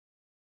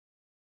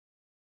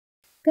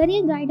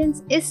Career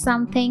guidance is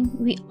something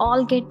we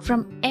all get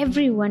from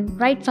everyone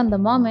right from the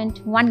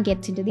moment one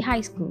gets into the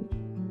high school.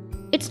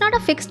 It's not a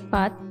fixed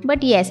path,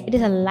 but yes, it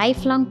is a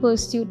lifelong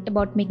pursuit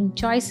about making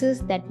choices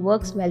that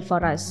works well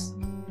for us.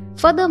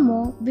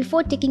 Furthermore,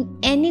 before taking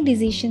any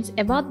decisions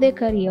about their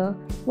career,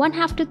 one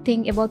have to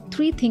think about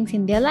three things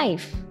in their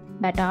life.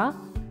 That are,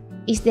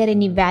 is there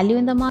any value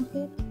in the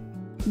market?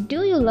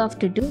 Do you love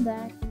to do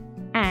that?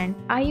 And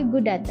are you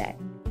good at that?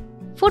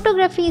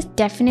 Photography is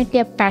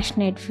definitely a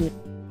passionate field.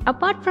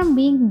 Apart from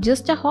being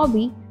just a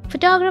hobby,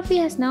 photography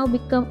has now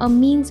become a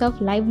means of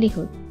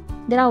livelihood.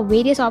 There are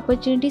various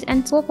opportunities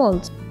and scope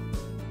also.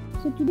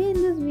 So today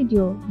in this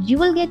video, you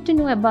will get to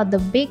know about the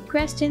big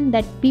question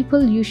that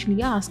people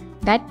usually ask.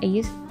 That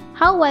is,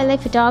 how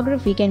wildlife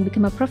photography can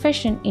become a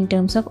profession in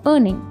terms of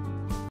earning.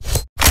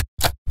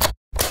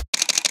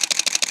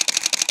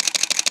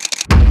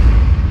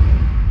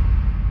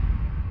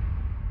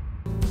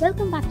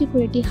 Welcome back to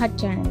Creativehut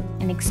channel,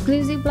 an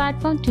exclusive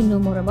platform to know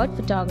more about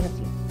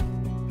photography.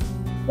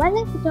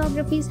 Wildlife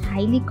photography is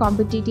highly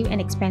competitive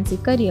and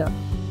expensive career,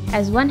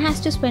 as one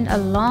has to spend a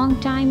long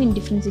time in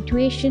different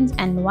situations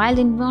and wild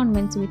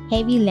environments with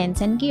heavy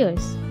lens and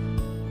gears.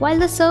 While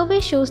the survey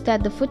shows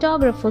that the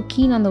photographer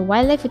keen on the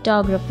wildlife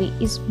photography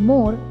is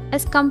more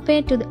as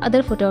compared to the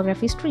other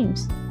photography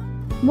streams.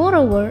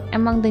 Moreover,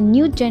 among the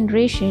new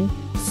generation,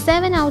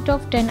 7 out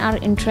of 10 are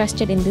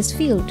interested in this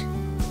field.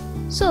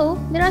 So,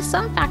 there are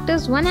some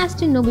factors one has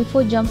to know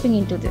before jumping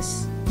into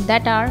this.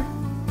 That are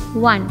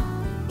 1.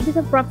 It is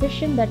a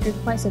profession that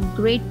requires a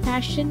great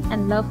passion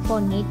and love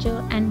for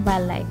nature and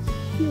wildlife.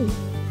 2.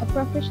 A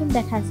profession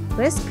that has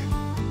risk,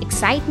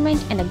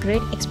 excitement and a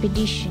great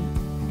expedition.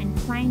 And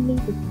finally,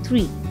 the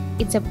 3.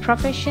 It's a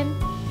profession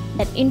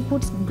that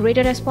inputs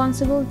greater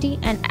responsibility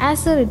and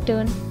as a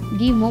return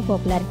give more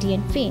popularity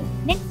and fame.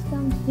 Next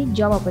comes the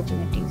job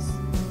opportunities.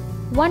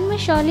 One may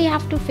surely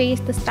have to face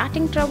the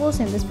starting troubles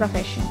in this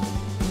profession,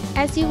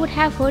 as you would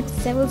have heard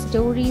several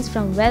stories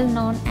from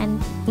well-known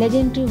and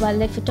legendary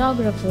wildlife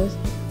photographers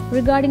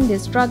regarding their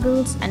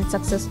struggles and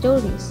success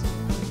stories.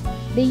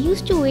 They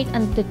used to wait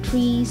under the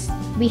trees,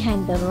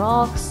 behind the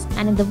rocks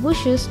and in the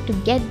bushes to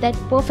get that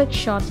perfect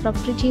shot for a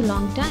pretty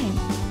long time,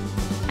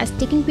 as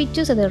taking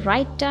pictures at the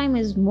right time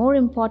is more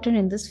important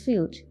in this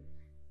field.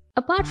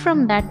 Apart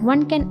from that,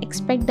 one can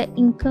expect the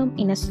income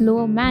in a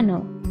slower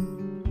manner.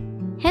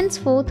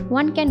 Henceforth,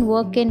 one can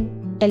work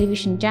in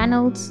television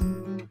channels,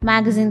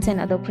 magazines and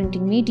other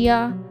printing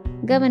media,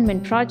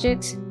 government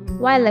projects,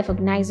 wildlife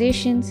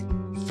organizations,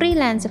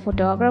 freelancer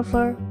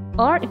photographer,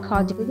 or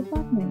ecological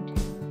department.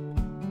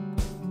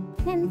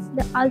 Hence,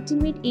 the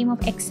ultimate aim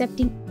of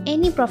accepting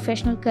any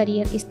professional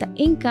career is the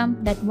income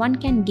that one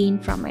can gain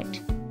from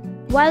it.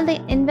 While the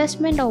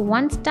investment of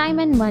one's time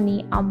and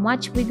money are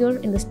much bigger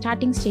in the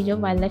starting stage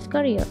of wildlife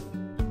career.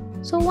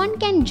 So one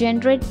can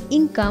generate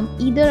income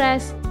either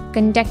as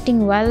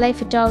conducting wildlife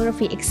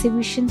photography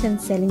exhibitions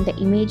and selling the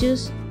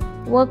images,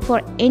 work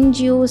for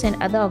NGOs and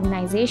other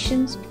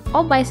organizations,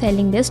 or by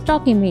selling their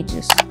stock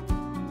images.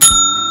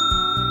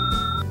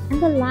 And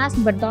the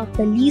last but not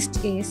the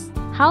least is,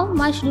 how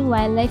much do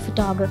wildlife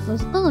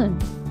photographers earn?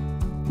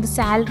 The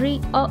salary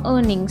or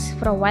earnings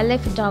for a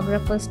wildlife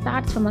photographer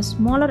starts from a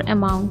smaller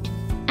amount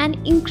and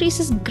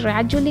increases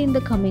gradually in the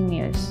coming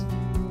years.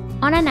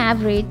 On an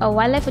average, a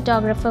wildlife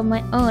photographer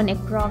may earn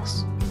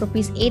approx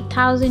Rs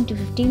 8,000 to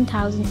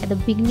 15,000 at the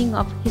beginning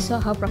of his or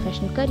her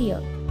professional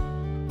career,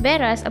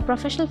 whereas a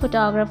professional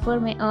photographer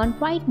may earn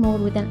quite more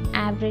with an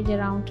average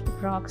around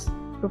approx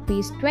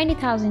Rs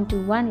 20,000 to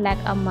 1 lakh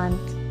a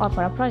month or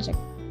for a project.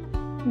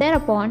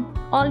 Thereupon,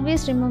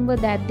 always remember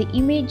that the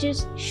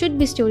images should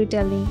be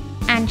storytelling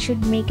and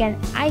should make an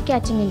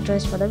eye-catching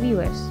interest for the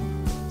viewers.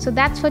 So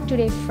that's for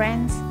today,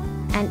 friends.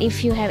 And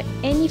if you have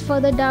any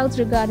further doubts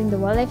regarding the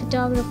wildlife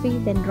photography,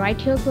 then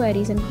write your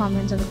queries and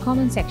comments on the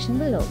comment section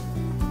below.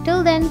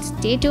 Till then,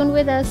 stay tuned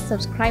with us,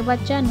 subscribe our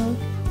channel,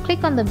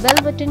 click on the bell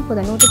button for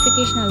the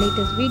notification of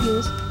latest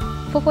videos.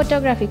 For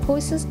photography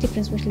courses,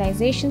 different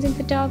specializations in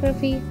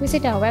photography,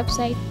 visit our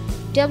website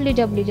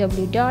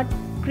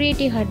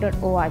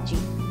www.creativehut.org.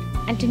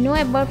 And to know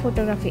about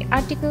photography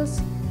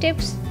articles,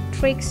 tips,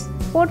 tricks,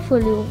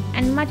 portfolio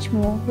and much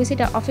more,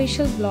 visit our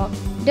official blog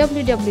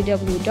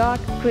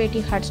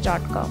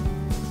www.creativehuts.com.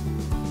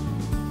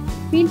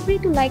 Feel free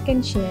to like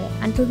and share.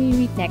 Until we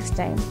meet next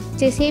time,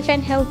 stay safe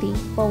and healthy,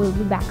 for we'll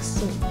be back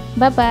soon.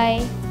 Bye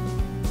bye.